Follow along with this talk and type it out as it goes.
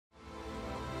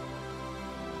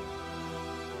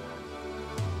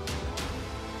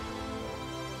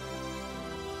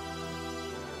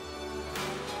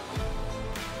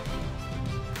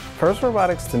FIRST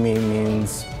Robotics to me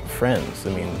means friends.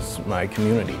 It means my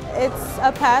community. It's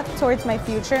a path towards my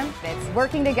future. It's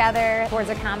working together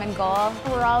towards a common goal.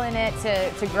 We're all in it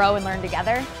to grow and learn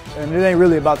together. And it ain't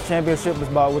really about the championship, it's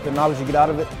about what the knowledge you get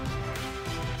out of it.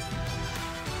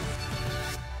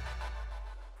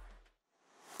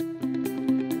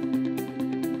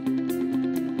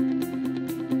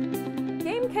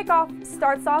 Kickoff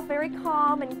starts off very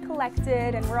calm and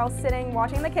collected, and we're all sitting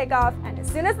watching the kickoff, and as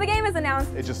soon as the game is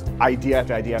announced, it's just idea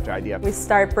after idea after idea. We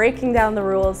start breaking down the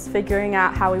rules, figuring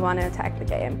out how we want to attack the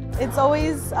game. It's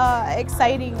always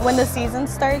exciting when the season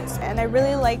starts, and I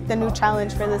really like the new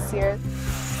challenge for this year.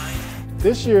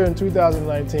 This year in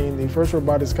 2019, the FIRST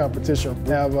Robotics competition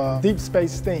will have a deep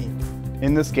space theme.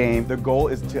 In this game, the goal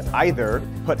is to either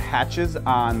put hatches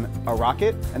on a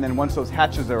rocket, and then once those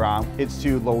hatches are on, it's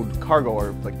to load cargo,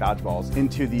 or like dodgeballs,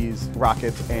 into these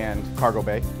rockets and cargo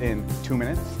bay in 2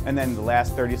 minutes. And then the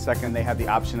last 30 seconds, they have the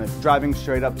option of driving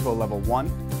straight up to a level 1,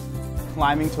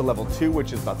 climbing to level 2,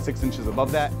 which is about 6 inches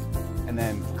above that, and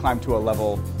then climb to a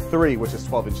level 3, which is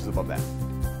 12 inches above that.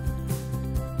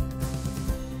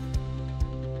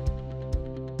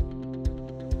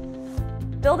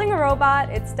 Building a robot,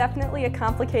 it's definitely a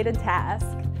complicated task.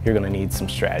 You're going to need some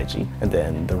strategy, and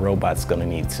then the robot's going to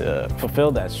need to fulfill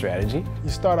that strategy. You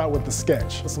start out with the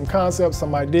sketch, some concepts,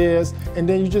 some ideas, and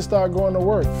then you just start going to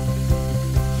work.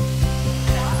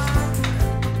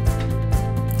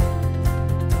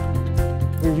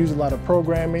 We use a lot of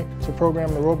programming to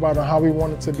program the robot on how we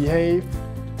want it to behave.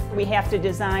 We have to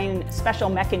design special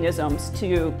mechanisms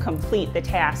to complete the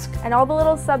task. and all the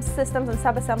little subsystems and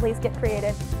sub-assemblies get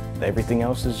created. Everything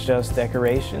else is just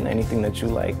decoration, anything that you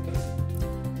like.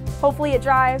 Hopefully it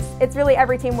drives. It's really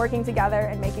every team working together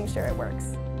and making sure it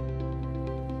works.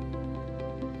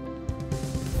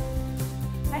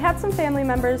 I had some family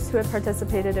members who had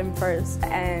participated in FIRST,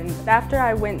 and after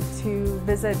I went to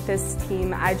visit this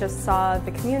team, I just saw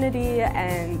the community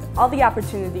and all the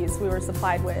opportunities we were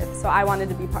supplied with, so I wanted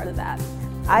to be part of that.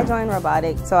 I joined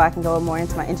robotics so I can go more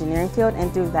into my engineering field,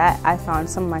 and through that I found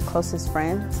some of my closest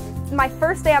friends. My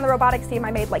first day on the robotics team,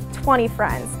 I made like 20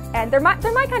 friends, and they're my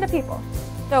kind of people.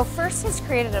 So FIRST has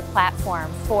created a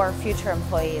platform for future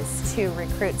employees to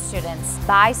recruit students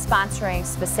by sponsoring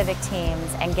specific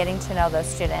teams and getting to know those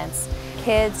students.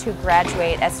 Kids who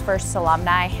graduate as FIRST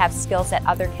alumni have skills that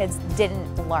other kids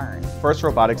didn't learn. FIRST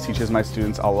Robotics teaches my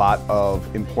students a lot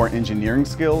of important engineering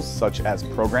skills, such as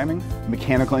programming,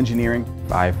 mechanical engineering.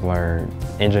 I've learned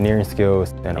engineering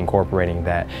skills and incorporating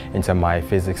that into my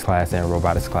physics class and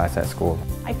robotics class at school.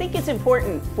 I think it's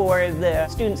important for the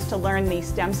students to learn these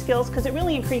STEM skills because it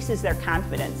really increases their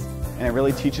confidence. And it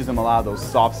really teaches them a lot of those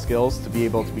soft skills to be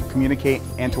able to communicate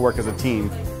and to work as a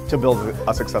team to build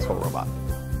a successful robot.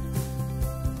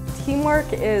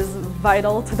 Teamwork is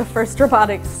vital to the FIRST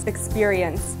Robotics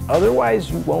experience. Otherwise,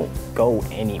 you won't go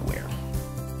anywhere.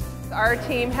 Our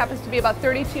team happens to be about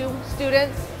 32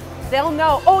 students. They'll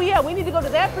know, oh yeah, we need to go to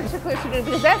that particular student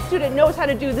because that student knows how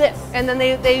to do this. And then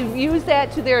they use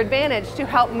that to their advantage to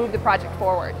help move the project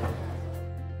forward.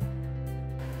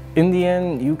 In the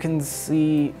end, you can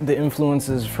see the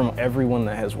influences from everyone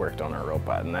that has worked on a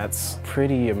robot, and that's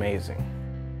pretty amazing.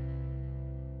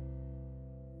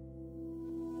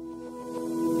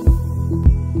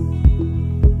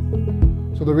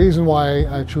 So the reason why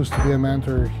I choose to be a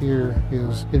mentor here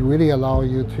is it really allows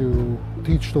you to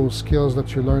teach those skills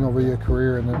that you learn over your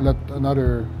career and then let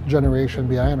another generation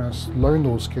behind us learn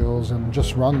those skills and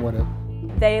just run with it.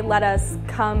 They let us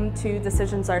come to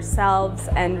decisions ourselves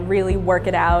and really work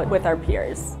it out with our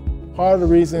peers. Part of the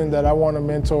reason that I want to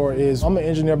mentor is I'm an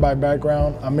engineer by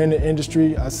background. I'm in the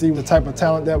industry. I see the type of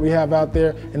talent that we have out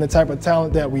there and the type of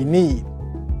talent that we need.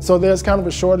 So there's kind of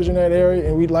a shortage in that area,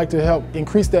 and we'd like to help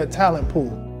increase that talent pool.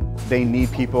 They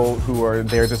need people who are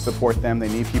there to support them. They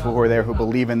need people who are there who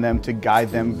believe in them, to guide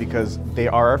them, because they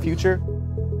are our future.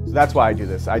 So that's why I do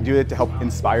this. I do it to help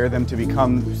inspire them to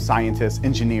become scientists,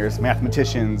 engineers,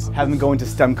 mathematicians, have them go into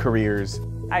STEM careers.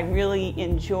 I really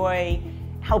enjoy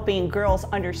helping girls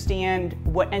understand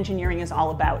what engineering is all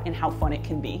about and how fun it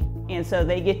can be. And so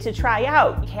they get to try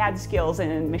out CAD skills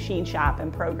and machine shop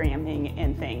and programming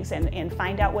and things and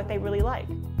find out what they really like.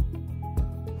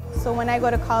 So when I go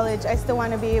to college, I still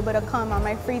want to be able to come on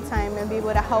my free time and be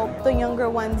able to help the younger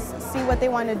ones see what they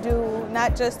want to do,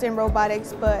 not just in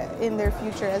robotics, but in their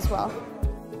future as well.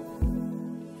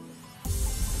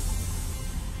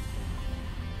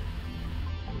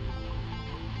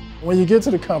 When you get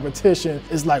to the competition,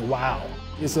 it's like, wow.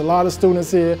 It's a lot of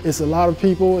students here, it's a lot of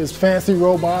people, it's fancy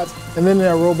robots, and then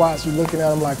there are robots, you're looking at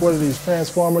them like, what are these,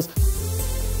 Transformers?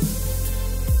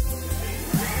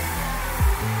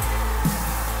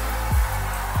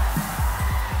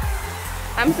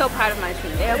 proud of my team.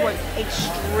 They have worked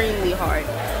extremely hard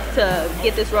to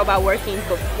get this robot working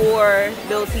before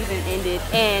build season ended,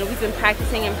 and we've been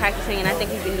practicing and practicing, and I think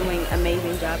we've been doing an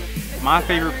amazing job. My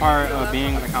favorite part of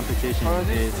being in the competition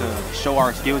is to show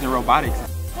our skills in robotics.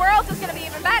 Worlds is going to be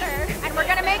even better, and we're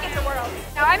going to make it to Worlds.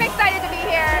 Now, I'm excited to be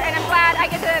here, and I'm glad I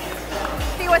get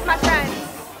to be with my friends.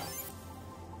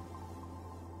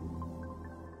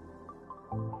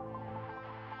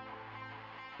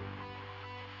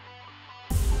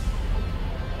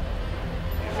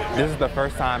 This is the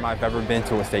first time I've ever been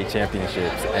to a state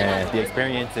championships, and the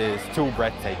experience is too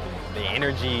breathtaking. The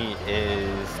energy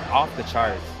is off the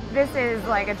charts. This is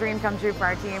like a dream come true for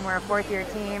our team. We're a fourth-year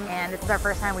team, and this is our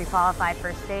first time we qualified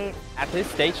for state. At this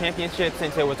state championship,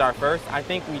 since it was our first, I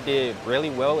think we did really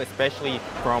well, especially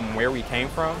from where we came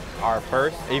from. Our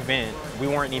first event, we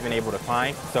weren't even able to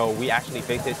climb, so we actually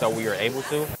fixed it so we were able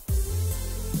to.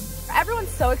 Everyone's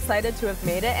so excited to have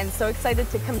made it and so excited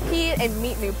to compete and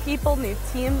meet new people, new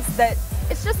teams, that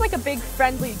it's just like a big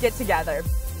friendly get-together.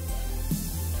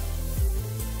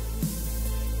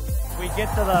 We get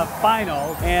to the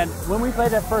finals, and when we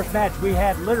played that first match, we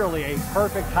had literally a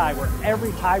perfect tie where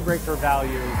every tiebreaker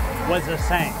value was the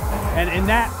same. And in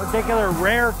that particular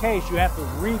rare case, you have to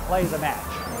replay the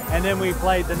match. And then we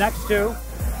played the next two.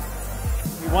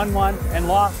 We won one and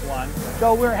lost one.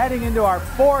 So we're heading into our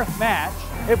fourth match.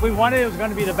 If we won it, it was going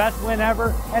to be the best win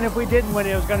ever. And if we didn't win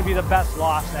it, it was going to be the best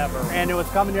loss ever. And it was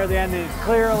coming near the end, and it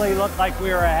clearly looked like we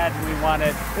were ahead and we won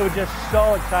it. It was just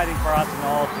so exciting for us and the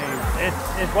whole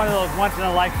team. It's one of those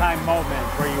once-in-a-lifetime moments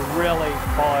where you really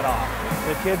pull it off.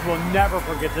 The kids will never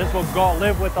forget this. Will go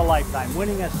live with a lifetime.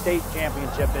 Winning a state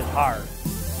championship is hard.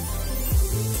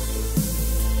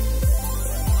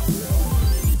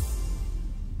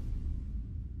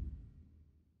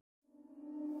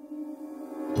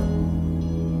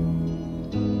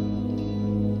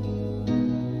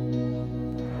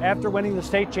 After winning the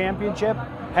state championship,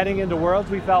 heading into Worlds,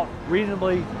 we felt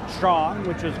reasonably strong,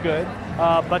 which is good.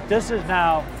 But this is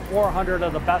now 400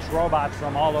 of the best robots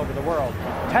from all over the world.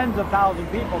 Tens of thousands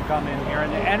of people come in here,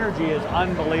 and the energy is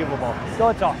unbelievable. So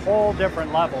it's a whole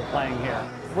different level playing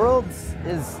here. Worlds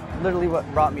is literally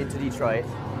what brought me to Detroit.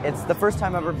 It's the first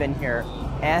time I've ever been here,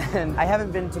 and I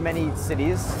haven't been to many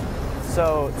cities,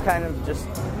 so it's kind of just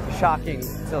shocking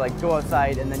to like go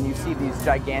outside and then you see these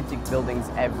gigantic buildings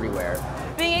everywhere.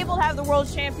 Being able to have the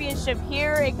World Championship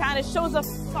here, it kind of shows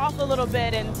us off a little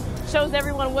bit and shows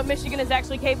everyone what Michigan is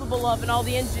actually capable of and all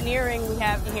the engineering we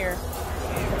have here.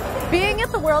 Being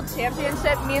at the World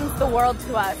Championship means the world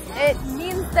to us. It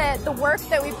means that the work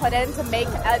that we put in to make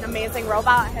an amazing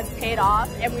robot has paid off,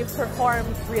 and we've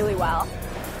performed really well.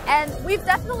 And we've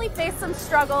definitely faced some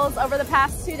struggles over the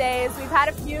past 2 days. We've had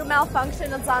a few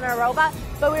malfunctions on our robot,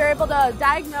 but we were able to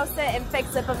diagnose it and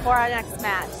fix it before our next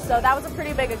match. So that was a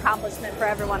pretty big accomplishment for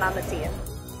everyone on the team.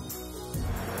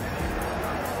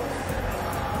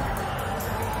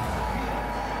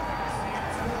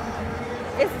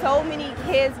 It's so many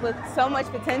kids with so much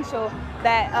potential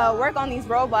that work on these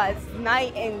robots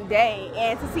night and day,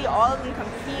 and to see all of them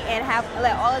compete and have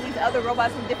let all of these other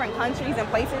robots from different countries and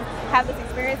places have this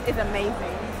experience is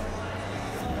amazing.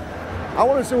 I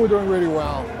want to say we're doing really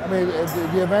well. I mean,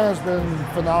 the event has been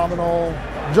phenomenal.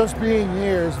 Just being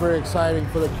here is very exciting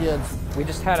for the kids. We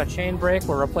just had a chain break.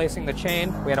 We're replacing the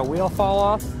chain. We had a wheel fall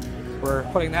off. We're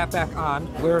putting that back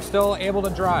on. We were still able to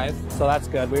drive, so that's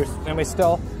good. And we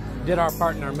still did our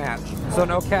part in our match. So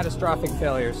no catastrophic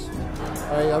failures.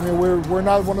 I mean, we're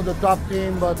not one of the top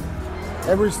team, but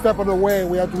every step of the way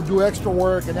we have to do extra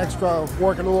work and extra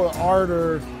work a little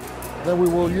harder than we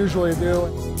will usually do.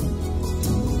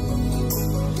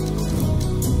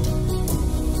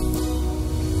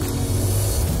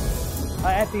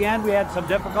 At the end, we had some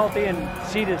difficulty and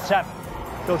seeded 7th.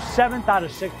 So 7th out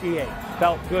of 68.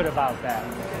 Felt good about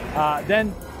that.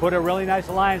 Then put a really nice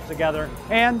alliance together,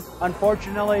 and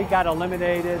unfortunately got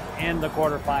eliminated in the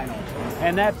quarterfinals.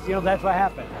 And that's what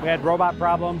happened. We had robot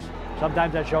problems.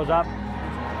 Sometimes that shows up,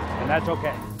 and that's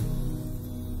okay.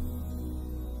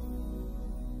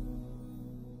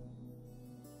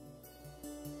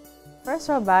 First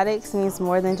Robotics means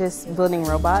more than just building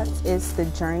robots. It's the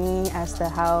journey as to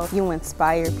how you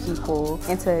inspire people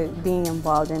into being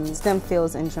involved in STEM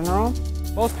fields in general.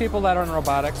 Most people that are in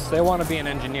robotics, they want to be an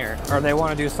engineer or they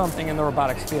want to do something in the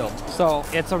robotics field. So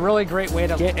it's a really great way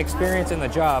to get experience in the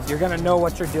job. You're going to know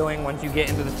what you're doing once you get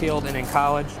into the field and in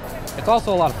college. It's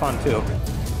also a lot of fun too.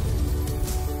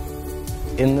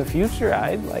 In the future,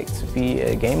 I'd like to be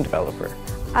a game developer.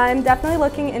 I'm definitely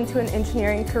looking into an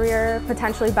engineering career,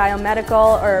 potentially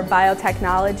biomedical or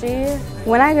biotechnology.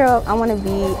 When I grow up, I want to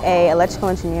be an electrical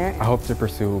engineer. I hope to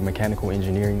pursue mechanical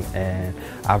engineering, and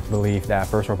I believe that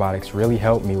FIRST Robotics really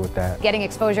helped me with that. Getting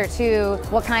exposure to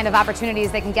what kind of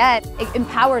opportunities they can get, it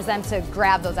empowers them to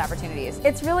grab those opportunities.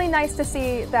 It's really nice to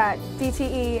see that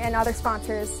DTE and other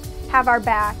sponsors have our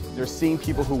back. They're seeing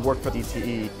people who work for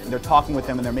DTE, and they're talking with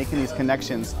them and they're making these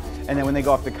connections, and then when they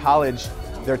go off to college,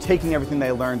 they're taking everything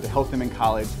they learned to help them in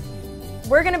college.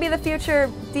 We're going to be the future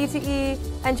DTE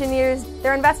engineers.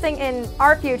 They're investing in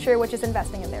our future, which is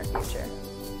investing in their future.